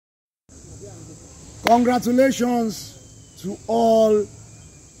Congratulations to all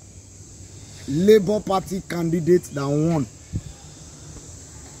Labour Party candidates that won.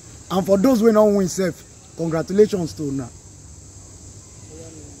 And for those who don't win self, congratulations to now.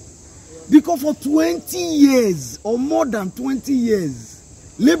 Because for 20 years or more than 20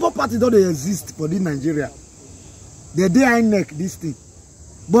 years, Labour Party don't exist for this Nigeria. They neck this thing.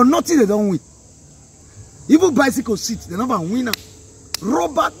 But nothing they don't win. Even bicycle seats, they never win.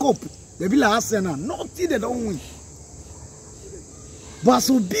 Rubber cup, they be like Arsenal. Nothing they don't win. But as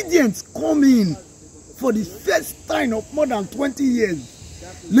obedience come in for the first time of more than 20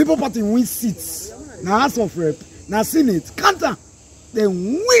 years, Labour Party win seats. Now House of Rep, now Senate, counter, they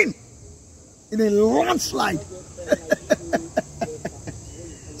win in a landslide.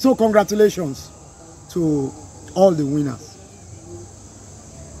 So congratulations to all the winners.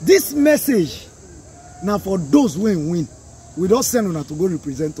 This message now for those who win, we don't send una to go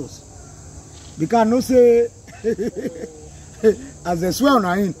represent us. Because no say as they swear on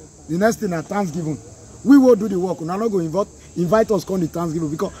our in, the next thing at Thanksgiving, we will do the work. Una not go invite us come to Thanksgiving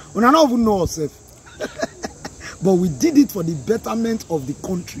because we not even know ourselves. But we did it for the betterment of the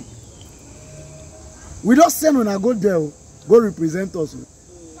country. We don't send una go there, go represent us.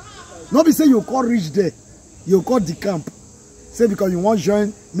 Not be say you call reach there, you call the camp. Say because you want to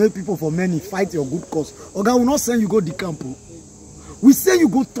join, make people for many fight your good cause. Okay, we will not send you go the camp. We say you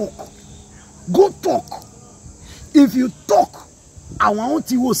go talk. Go talk. If you talk, our own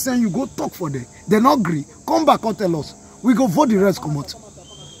team will send you go talk for them. They not agree. Come back and tell us. We go vote the rest come out.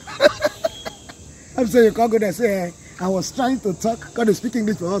 I'm saying you can't go there and say, hey, I was trying to talk, because they speak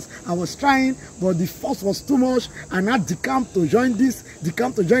English for us. I was trying, but the force was too much. And I decamp to join this,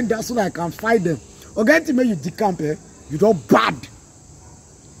 decamp to join that so that I can fight them. Okay, to make you decamp, you don't bad.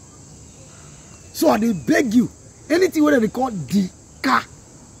 So I they beg you, anything where they call deca.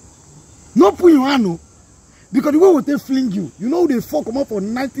 No put your hand, no. Because the way they fling you, you know they fall come up for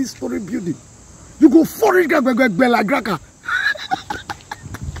 90-story building. You go forage like graka.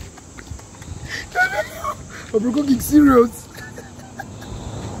 Aproko King serious.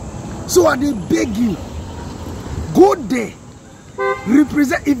 So I they beg you, go there,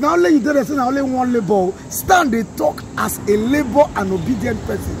 represent. If now only you do say only one labor, stand they talk as a labor and obedient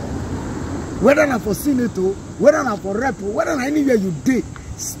person. Whether not for senator, whether not for rep, whether not anywhere you did,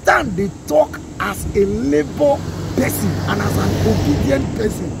 stand they talk as a labor person and as an obedient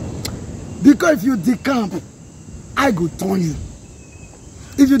person. Because if you decamp, I go turn you.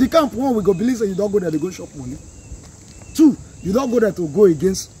 If you decamp, one, we go believe that you don't go there to go shop money. Two, you don't go there to go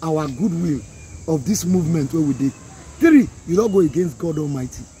against our goodwill of this movement where we did. Three, you don't go against God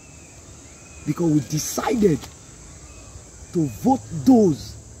Almighty. Because we decided to vote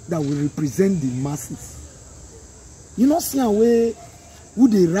those that will represent the masses. You know, see a way who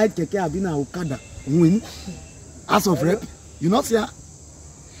they ride Keke Abina Okada win as of rep. You know, see.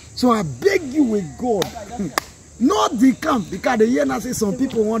 So I beg you with God, not decamp, because the year now say some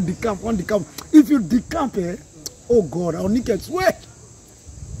people want decamp. If you decamp, oh God, I'll need to sweat.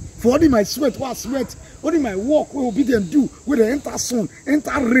 For only my sweat, what sweat? Only my work, what obedient do? Where they enter sun,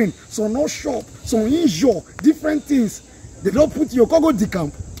 enter rain, so no shop, so injure, different things. They don't put your cargo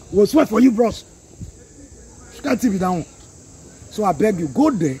decamp. We'll sweat for you, bros. You can't take it down. So I beg you,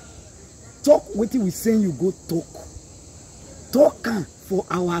 go there. Talk what we saying you go talk. Talk for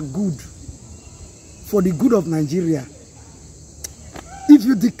our good. For the good of Nigeria. If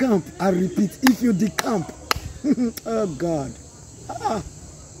you decamp, I repeat, if you decamp, oh God.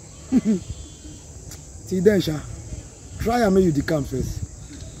 Tidensha, try and make you decamp first.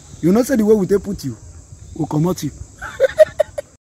 You know say the way we they put you will come out you.